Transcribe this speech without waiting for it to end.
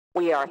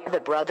We are the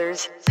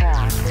brothers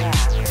Pab.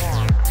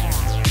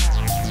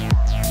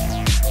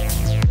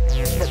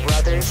 The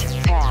brothers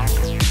Pab.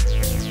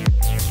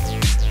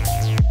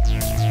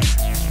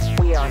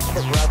 We are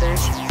the brothers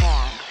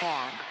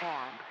Pab.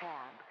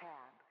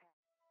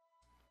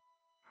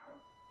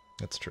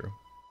 That's true.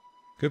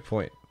 Good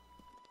point.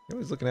 You're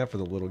always looking out for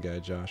the little guy,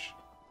 Josh.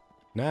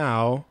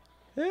 Now,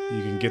 you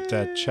can get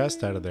that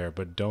chest out of there,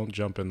 but don't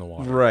jump in the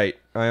water. Right.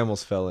 I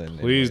almost fell in.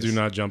 Please do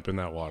not jump in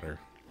that water.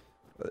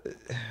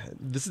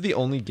 This is the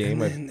only game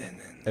I've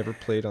ever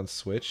played on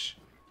Switch.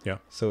 Yeah.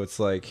 So it's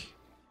like,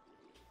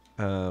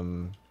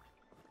 so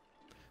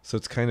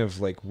it's kind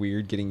of like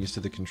weird getting used to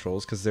the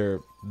controls because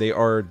they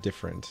are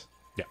different.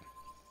 Yeah.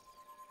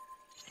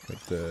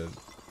 Like the.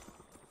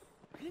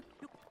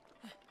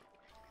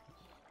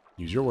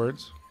 Use your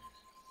words.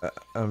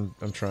 I'm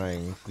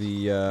trying.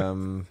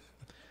 The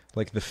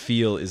like the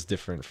feel is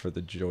different for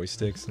the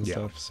joysticks and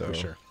stuff. So for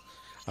sure.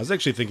 I was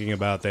actually thinking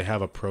about they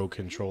have a Pro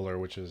controller,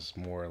 which is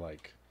more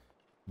like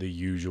the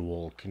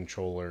usual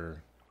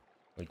controller,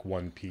 like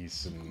one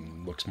piece,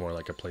 and looks more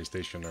like a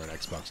PlayStation or an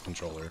Xbox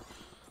controller.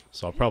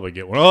 So I'll probably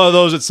get one of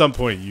those at some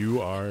point.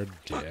 You are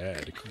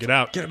dead. Get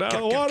out. Get out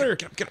of the water.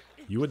 Get out.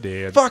 You are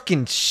dead.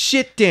 Fucking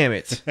shit, damn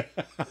it.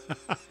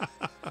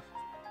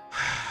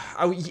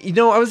 I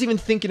was even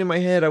thinking in my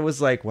head, I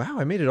was like, wow,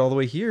 I made it all the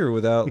way here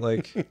without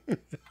like...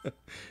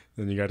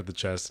 Then you got to the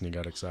chest and you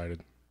got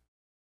excited.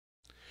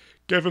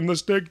 Give him the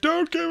stick.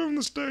 Don't give him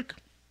the stick.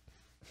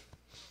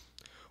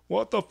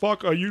 What the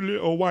fuck are you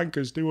little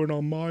wankers doing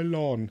on my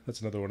lawn? That's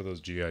another one of those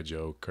G.I.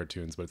 Joe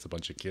cartoons, but it's a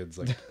bunch of kids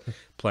like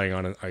playing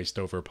on an iced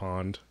over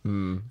pond.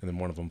 And then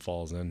one of them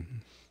falls in.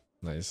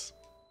 Nice.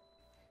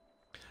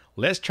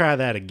 Let's try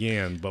that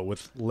again, but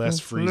with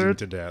less freezing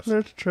to death.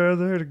 Let's try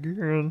that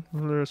again.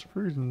 Less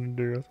freezing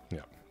to death. Yeah.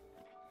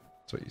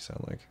 That's what you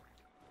sound like.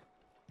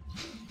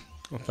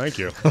 Well, thank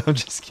you. I'm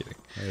just kidding.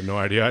 I had no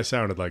idea I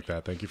sounded like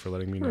that. Thank you for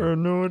letting me I know. had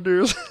no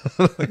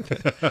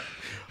idea.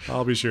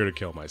 I'll be sure to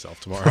kill myself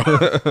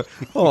tomorrow.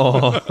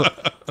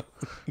 Aw.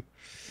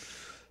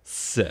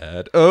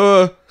 Sad.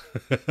 I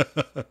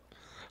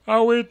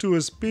went to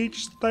a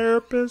speech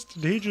therapist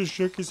and he just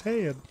shook his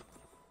head.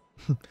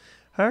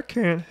 I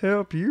can't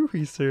help you,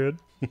 he said.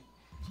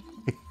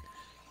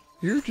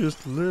 You're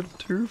just a little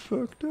too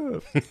fucked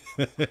up.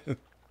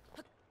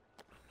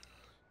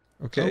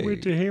 Okay. I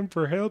went to him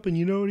for help, and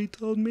you know what he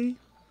told me?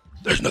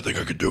 There's nothing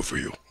I can do for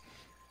you.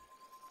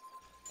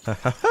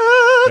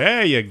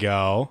 There you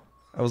go.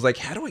 I was like,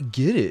 how do I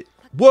get it?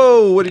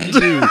 Whoa, what did you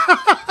do? What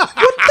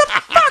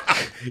the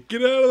fuck?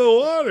 Get out of the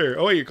water.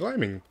 Oh, wait, you're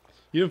climbing.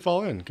 You didn't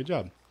fall in. Good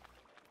job.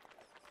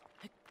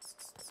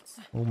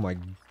 Oh my...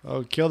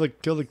 Oh, kill the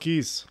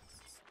keys.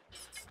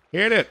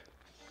 Hit it.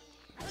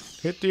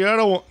 Hit the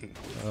other one.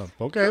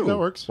 Okay, Oh, that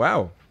works.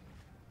 Wow.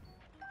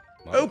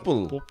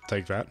 Opal.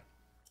 Take that.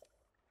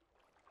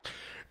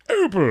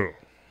 Opal.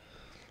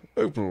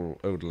 Opal,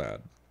 old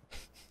lad.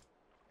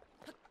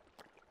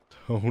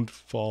 Don't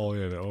fall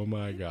in. Oh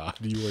my god.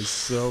 You are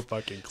so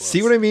fucking close.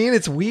 See what I mean?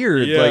 It's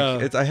weird. Yeah.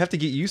 Like, I have to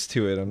get used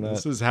to it. I'm not...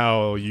 This is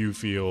how you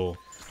feel.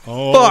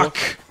 Oh, Fuck!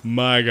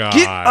 My god.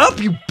 Get up,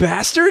 you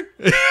bastard!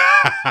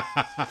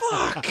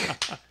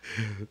 Fuck!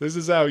 This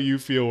is how you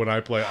feel when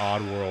I play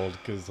Oddworld,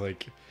 because,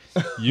 like,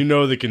 you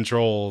know the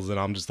controls, and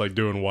I'm just, like,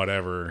 doing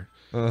whatever.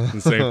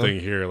 And same thing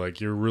here.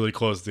 Like, you're really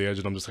close to the edge,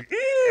 and I'm just like...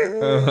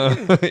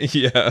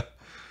 Yeah.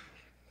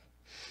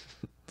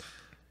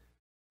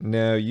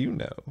 Now you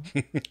know.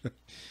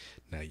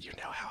 Now you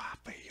know how I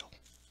feel.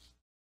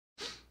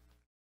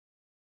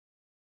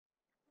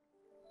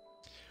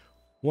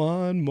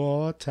 One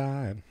more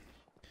time.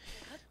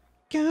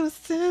 Gonna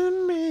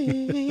send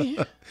me.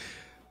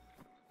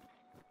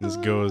 This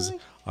goes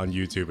on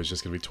YouTube. It's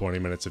just going to be 20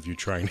 minutes of you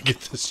trying to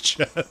get this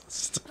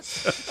chest.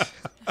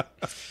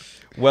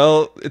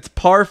 Well, it's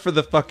par for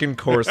the fucking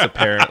course,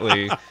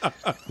 apparently.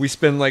 We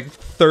spend like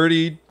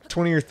 20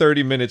 or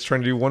 30 minutes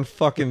trying to do one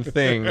fucking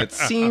thing. It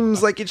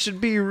seems like it should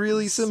be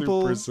really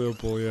simple. Super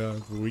simple, yeah.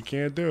 But we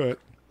can't do it.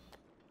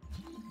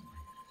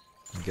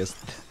 I guess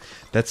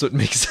that's what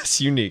makes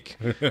us unique.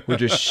 We're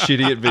just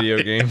shitty at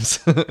video games.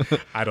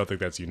 I don't think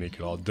that's unique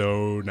at all.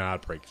 Do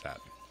not break that.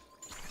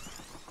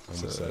 I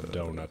almost said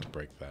do not to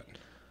break that.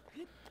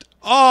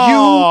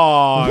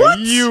 Oh, What?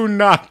 you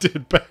knocked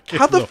it back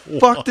How in the the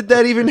fuck wall. did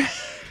that even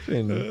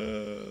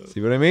happen?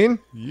 See what I mean?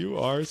 You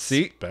are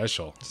See?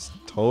 special.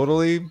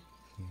 Totally.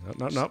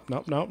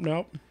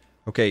 Nope.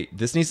 Okay,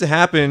 this needs to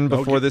happen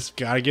before this...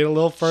 Gotta get a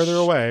little further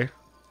away.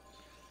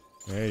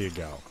 There you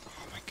go.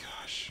 Oh my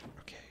gosh.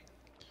 Okay.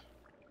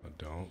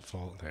 Don't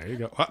fall. There you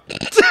go.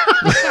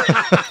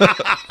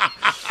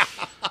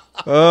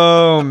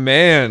 Oh,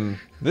 man.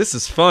 This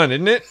is fun,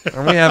 isn't it?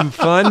 Are we having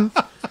fun?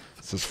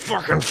 This is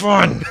fucking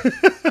fun.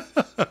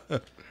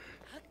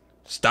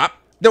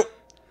 Stop. No.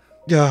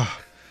 Yeah.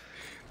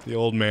 The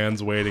old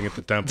man's waiting at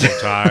the temple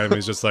of time.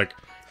 He's just like,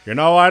 you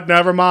know what?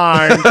 Never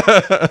mind.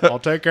 I'll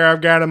take care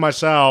of getting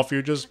myself.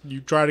 You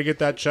try to get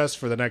that chest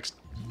for the next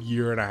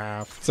year and a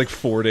half. It's like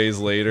 4 days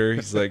later.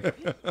 He's like,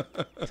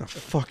 what the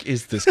fuck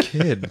is this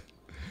kid?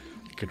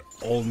 could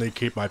only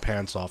keep my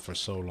pants off for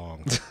so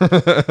long.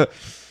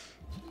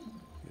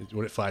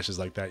 When it flashes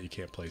like that, you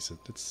can't place it.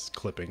 It's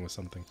clipping with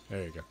something.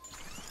 There you go.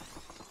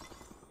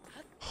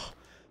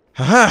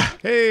 Haha!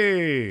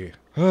 Hey!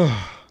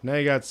 Now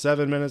you got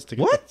 7 minutes to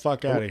get What? the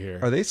fuck out of here.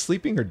 Are they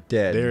sleeping or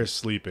dead? They're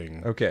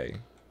sleeping. Okay.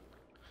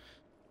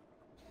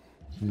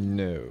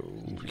 No.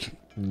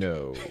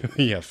 No.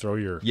 Yeah, throw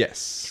your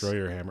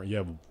hammer. You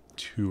have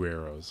 2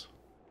 arrows.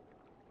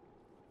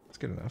 That's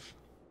good enough.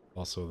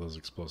 Also, those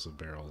explosive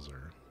barrels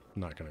are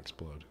not going to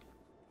explode.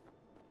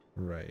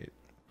 Right.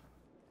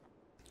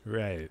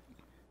 Right.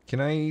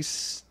 Can I...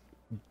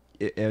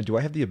 do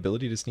I have the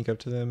ability to sneak up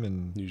to them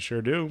and You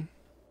sure do.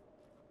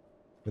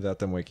 without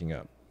them waking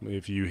up?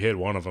 If you hit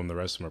one of them, the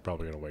rest of them are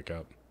probably going to wake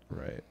up.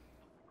 Right.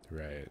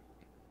 Right.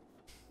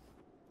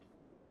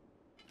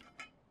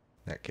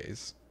 In that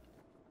case.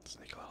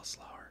 Sneak a little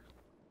slower.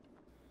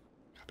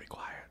 Gotta be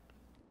quiet.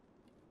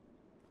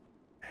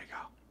 There you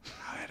go.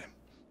 I'll hit him.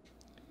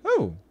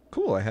 Oh,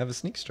 cool. I have a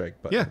sneak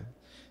strike button. Yeah.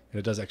 And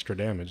it does extra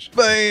damage.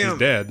 Bam! He's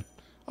dead.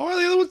 Oh,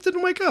 the other ones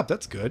didn't wake up.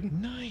 That's good.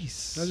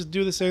 Nice. I'll just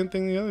do the same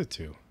thing the other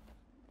 2.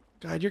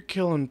 God, you're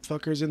killing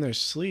fuckers in their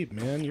sleep,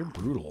 man. You're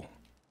brutal.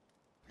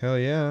 Hell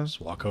yeah.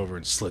 Just walk over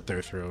and slit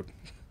their throat.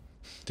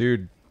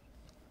 Dude.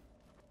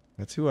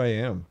 That's who I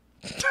am.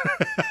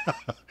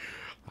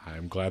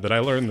 I'm glad that I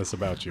learned this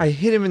about you. I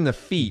hit him in the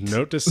feet.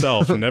 Note to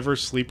self, never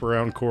sleep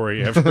around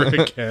Corey ever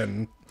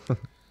again.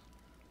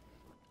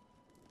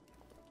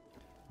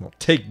 Well,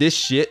 take this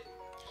shit.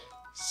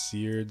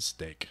 Seared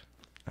steak.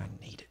 I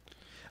need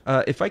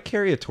it. If I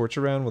carry a torch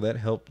around, will that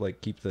help,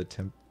 like, keep the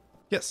temp?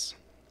 Yes.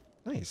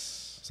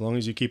 Nice. As long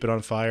as you keep it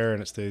on fire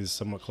and it stays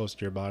somewhat close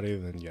to your body,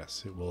 then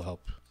yes, it will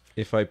help.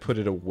 If I put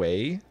it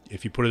away?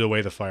 If you put it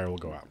away, the fire will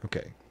go out.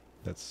 Okay.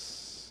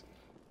 That's...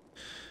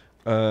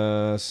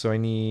 so I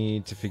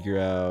need to figure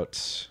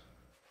out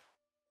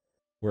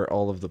where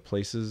all of the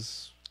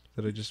places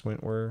that I just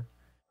went were.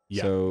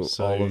 Yeah. So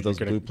all of those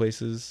you're blue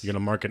places. You're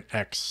going to mark an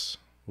X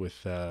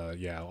with,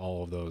 yeah,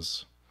 all of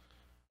those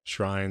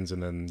shrines,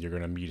 and then you're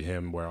going to meet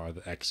him where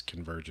the X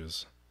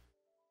converges.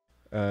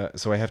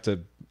 So I have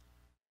to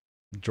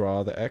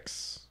draw the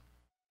X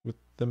with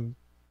them.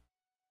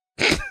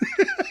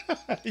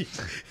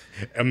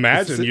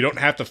 Imagine you don't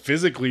have to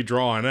physically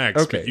draw an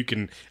X, Okay. but you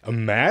can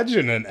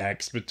imagine an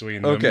X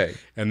between them, Okay.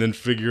 and then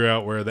figure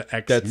out where the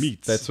X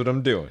meets. That's what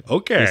I'm doing.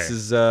 Okay. This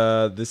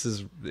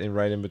is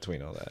right in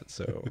between all that.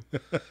 So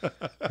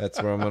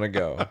that's where I'm gonna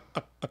go.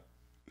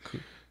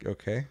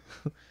 Okay.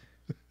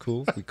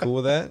 Cool. We cool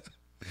with that?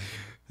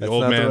 That's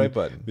not the right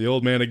button. The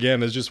old man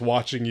again is just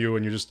watching you,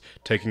 and you're just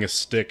taking a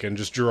stick and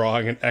just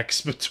drawing an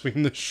X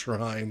between the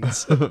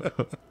shrines.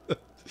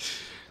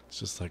 It's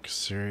just like,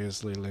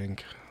 seriously,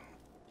 Link?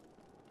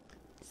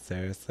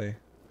 Seriously?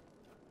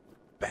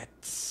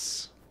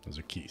 Bats. Those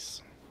are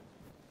keys.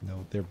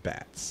 No, they're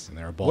bats. And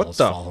there are balls What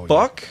the following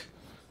fuck?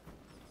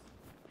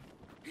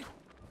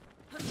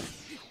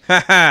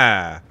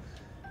 Haha!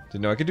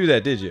 Didn't know I could do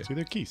that, did you? See,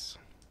 they're keys.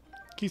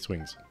 Key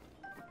swings.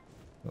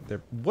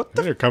 What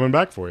the? They're coming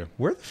back for you.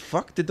 Where the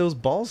fuck did those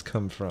balls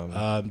come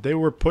from? They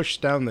were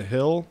pushed down the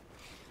hill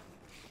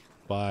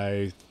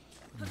by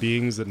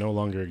beings that no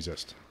longer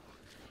exist.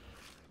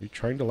 Are you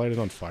trying to light it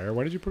on fire?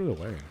 Why did you put it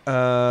away?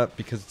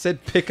 Because it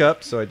said pick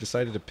up, so I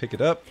decided to pick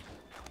it up.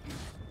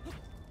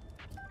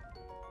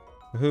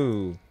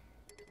 Who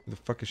the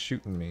fuck is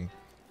shooting me?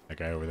 That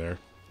guy over there.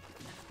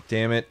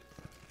 Damn it.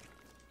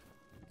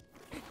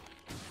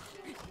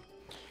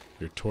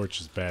 Your torch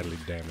is badly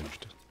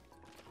damaged.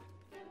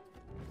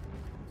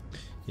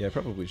 Yeah, I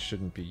probably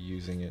shouldn't be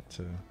using it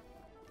to...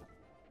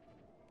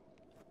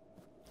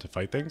 To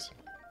fight things?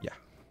 Yeah.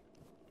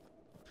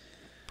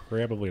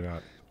 Probably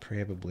not.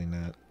 Probably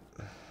not.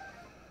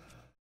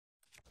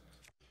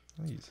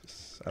 I'll use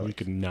this. You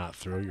could not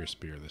throw your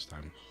spear this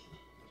time.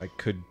 I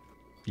could...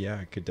 Yeah,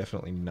 I could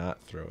definitely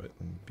not throw it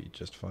and be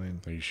just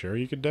fine. Are you sure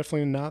you could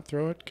definitely not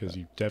throw it? Because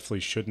you definitely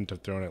shouldn't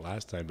have thrown it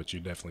last time, but you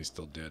definitely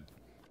still did.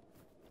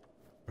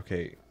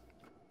 Okay.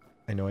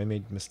 I know I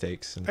made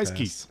mistakes in the Ice past.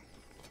 keys.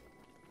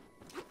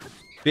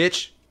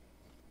 Bitch!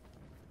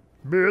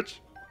 Bitch!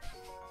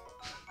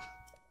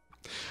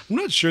 I'm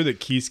not sure that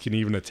Keys can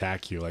even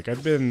attack you. Like,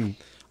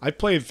 I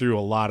played through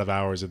a lot of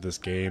hours of this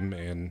game,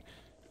 and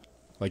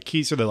like,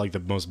 Keys are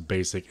the most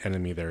basic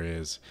enemy there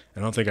is.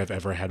 I don't think I've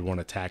ever had one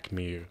attack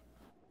me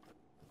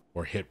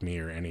or hit me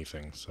or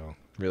anything, so.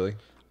 Really?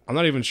 I'm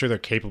not even sure they're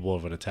capable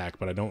of an attack,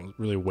 but I don't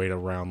really wait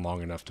around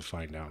long enough to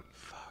find out.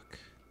 Fuck.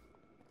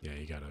 Yeah,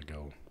 you gotta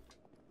go.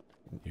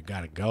 You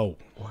gotta go.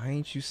 Why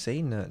ain't you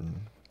say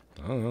nothing?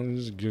 I don't know, I'm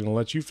just gonna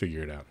let you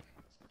figure it out.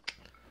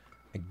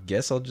 I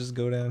guess I'll just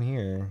go down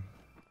here.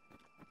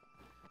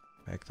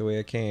 Back the way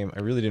I came. I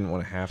really didn't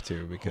want to have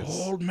to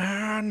because... Old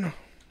man,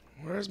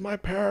 where's my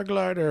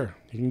paraglider?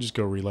 You can just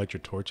go relight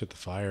your torch at the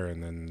fire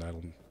and then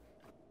that'll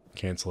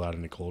cancel out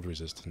any cold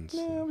resistance.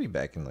 Yeah, I'll be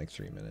back in like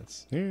 3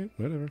 minutes. Yeah,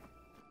 whatever.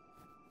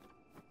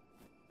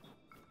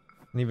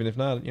 And even if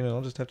not, you know,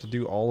 I'll just have to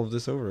do all of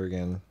this over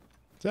again.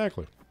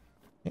 Exactly.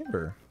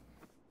 Amber.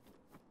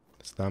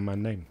 That's not my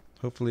name.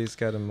 Hopefully it's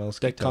got a They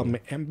mosquito. call me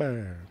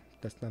Amber.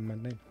 That's not my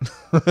name.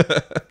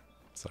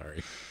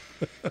 Sorry.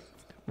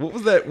 What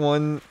was that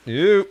one?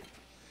 You.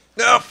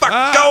 No,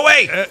 fuck! Go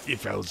away! You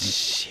fell.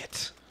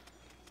 Shit.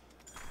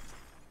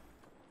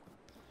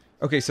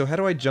 Okay, so how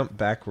do I jump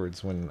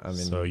backwards when I'm in?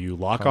 So you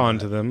lock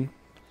combat? onto them,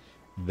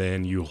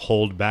 then you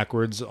hold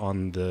backwards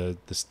on the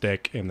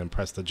stick, and then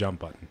press the jump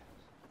button.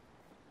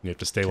 You have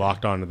to stay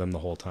locked onto them the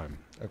whole time.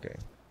 Okay.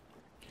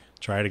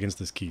 Try it against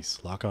this keys.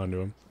 Lock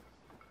onto him.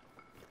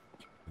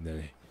 And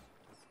then,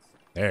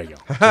 there you go.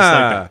 Just like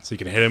that. So you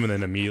can hit him and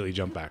then immediately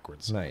jump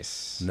backwards.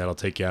 Nice. And that'll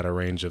take you out of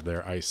range of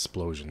their ice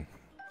explosion.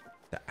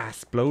 The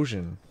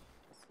explosion.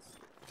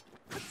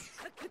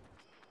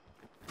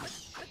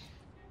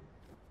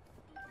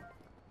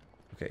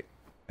 Okay,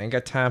 I ain't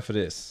got time for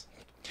this.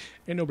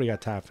 Ain't nobody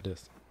got time for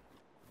this.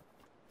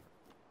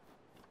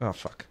 Oh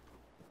fuck.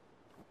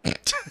 I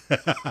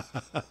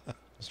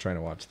was trying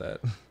to watch that.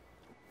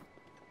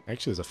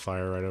 Actually, there's a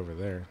fire right over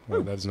there.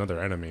 Well, that's another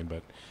enemy,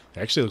 but it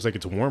actually looks like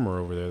it's warmer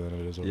over there than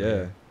it is over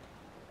there.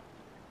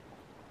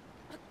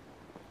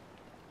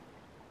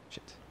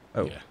 Shit.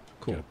 Oh, Yeah.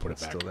 cool. Gotta put it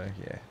It's back. still there.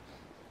 Yeah.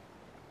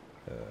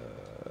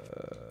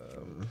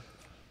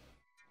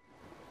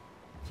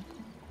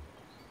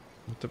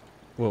 What the?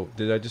 Whoa!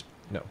 Did I just?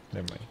 No,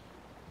 never mind.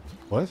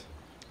 What?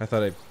 I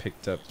thought I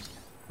picked up,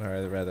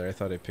 or rather, I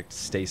thought I picked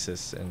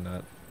stasis and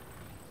not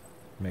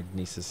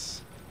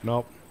magnesis.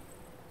 Nope.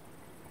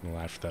 Well,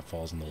 after that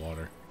falls in the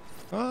water.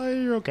 Oh,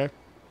 you're okay.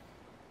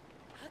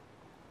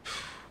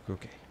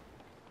 Okay.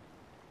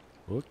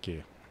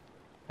 Okay.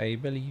 I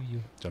believe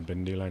you. Jump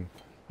in, D-line.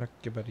 Rock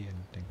your body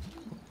and thing.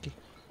 Okay.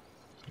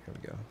 Here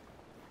we go.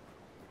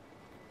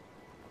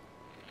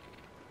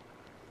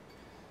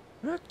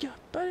 Rock your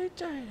body,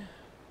 China.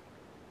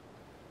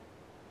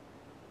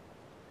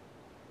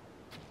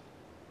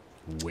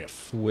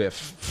 Whiff. Whiff.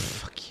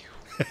 Fuck you.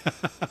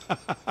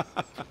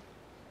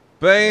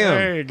 Bam.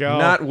 There you go.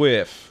 Not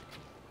whiff.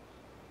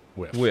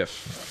 Whiff. Whiff.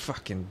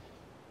 Fucking.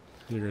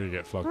 You're gonna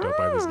get fucked up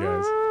by these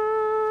guys.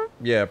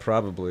 Yeah,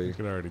 probably. You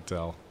can already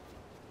tell.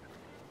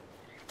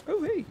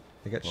 Oh, hey.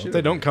 They got Well, shit. if they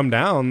over don't here. come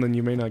down, then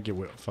you may not get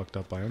fucked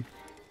up by them.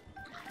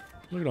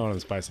 Look at all them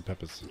spicy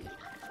peppers.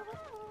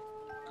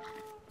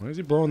 Why is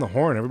he blowing the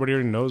horn? Everybody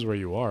already knows where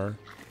you are.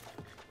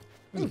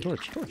 There's a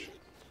torch. Torch.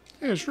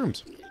 Hey, there's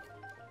shrooms.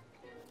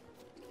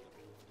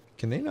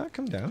 Can they not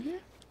come down here?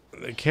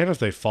 They can if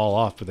they fall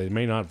off, but they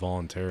may not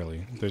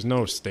voluntarily. There's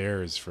no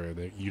stairs for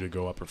you to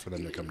go up or for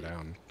them to come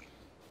down.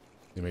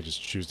 They may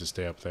just choose to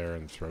stay up there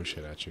and throw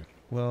shit at you.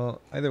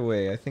 Well, either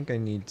way, I think I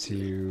need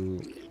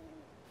to...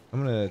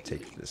 I'm gonna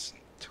take this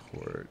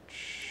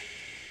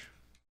torch.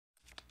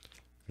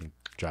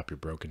 Drop your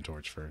broken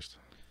torch first.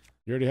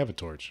 You already have a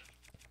torch.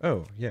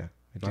 Oh, yeah,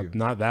 I do.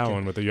 Not that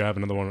one, but you have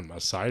another one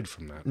aside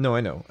from that. No,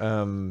 I know.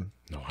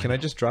 No, Can I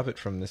know. just drop it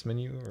from this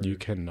menu? Or? You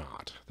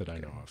cannot, that I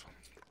know of.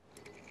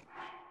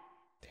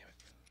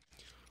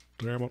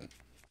 Damn it.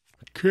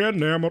 I can't,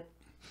 damn it.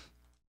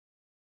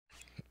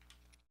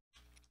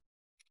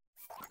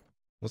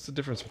 What's the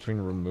difference between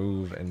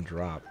remove and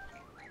drop?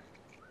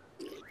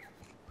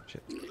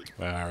 Shit.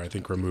 I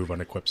think remove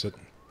unequips it.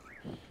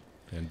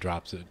 And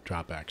drops it.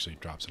 Drop actually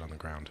drops it on the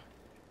ground.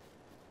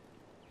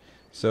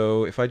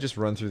 So if I just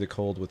run through the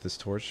cold with this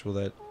torch, will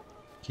that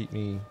keep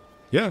me...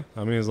 Yeah,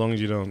 I mean, as long as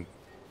you don't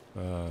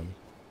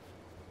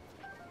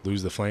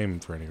lose the flame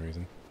for any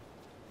reason.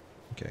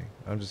 Okay,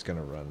 I'm just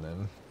gonna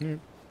run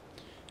then.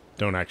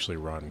 Don't actually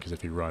run, because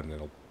if you run,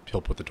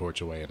 he'll put the torch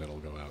away and it'll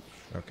go out.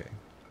 Okay.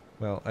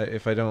 Well,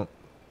 if I don't...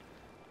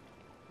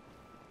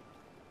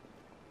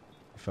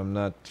 If I'm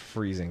not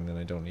freezing, then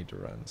I don't need to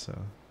run, so...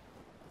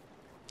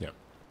 Yep.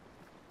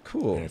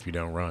 Cool. And if you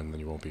don't run, then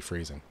you won't be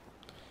freezing.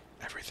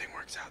 Everything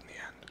works out in the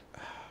end.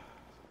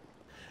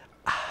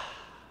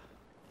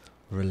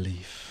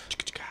 Relief.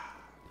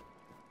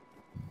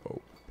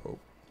 Bow, bow.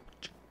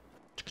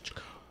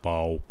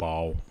 Bow,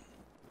 bow.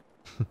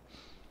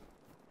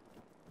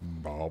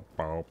 Bow,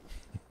 bow.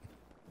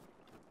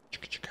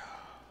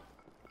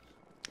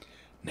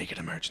 Naked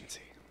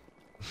emergency.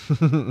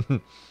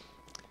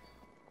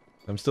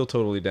 I'm still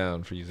totally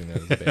down for using that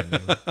as a band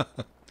name.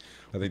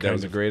 I think that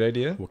was a great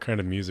idea. What kind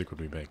of music would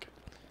we make?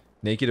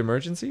 Naked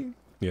Emergency?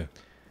 Yeah.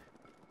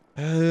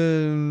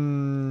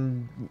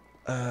 Go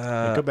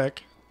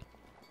back.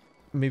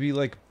 Maybe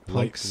like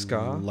punk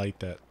ska? Light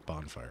that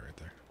bonfire right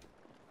there.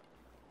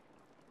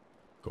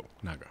 Cool.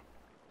 Now go.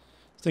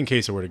 Just in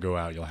case it were to go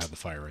out, you'll have the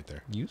fire right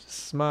there. You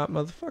smart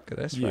motherfucker.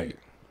 That's Yeah. right.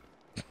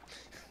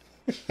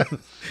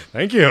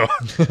 Thank you.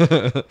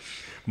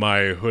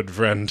 My hood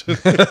friend.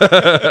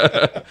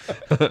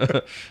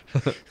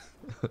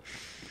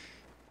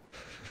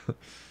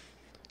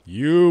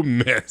 You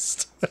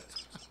missed.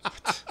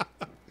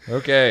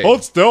 Okay.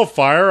 Hold still,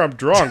 fire. I'm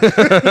drunk.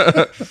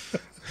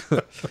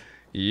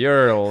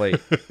 You're late.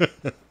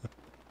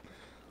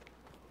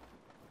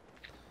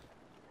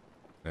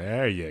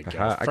 There you go.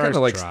 I First kind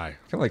try.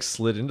 of like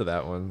slid into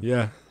that one.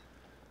 Yeah.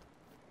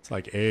 It's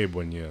like Abe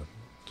when you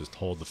just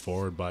hold the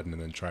forward button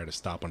and then try to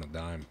stop on a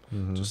dime.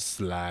 Just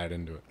slide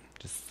into it.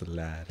 Just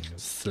slide into it.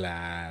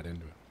 Slide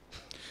into it.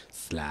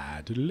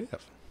 Slide to the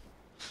left.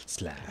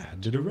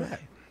 Slide to the right.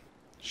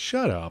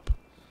 Shut up.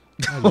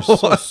 God, you're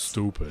so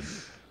stupid.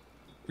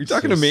 Are you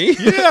talking to me?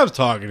 Yeah, I was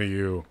talking to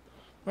you.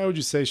 Why would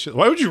you say shit?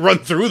 Why would you run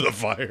through the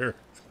fire?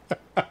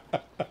 It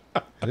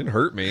didn't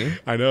hurt me.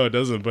 I know it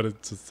doesn't, but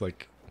it's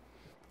like...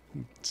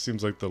 It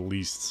seems like the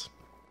least...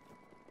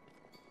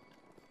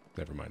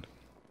 Never mind.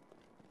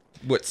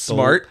 What,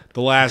 smart?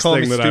 The last Call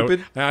thing me that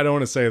stupid? I don't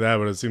want to say that,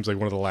 but it seems like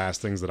one of the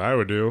last things that I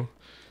would do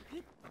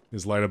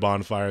is light a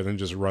bonfire, then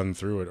just run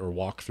through it or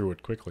walk through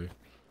it quickly.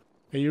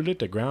 Hey, you lit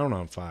the ground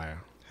on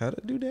fire. How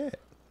to do that?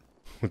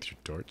 With your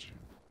torch.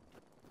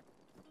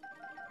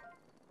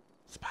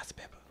 Spicy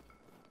pepper.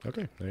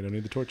 Okay, now you don't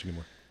need the torch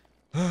anymore.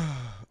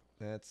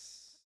 That's...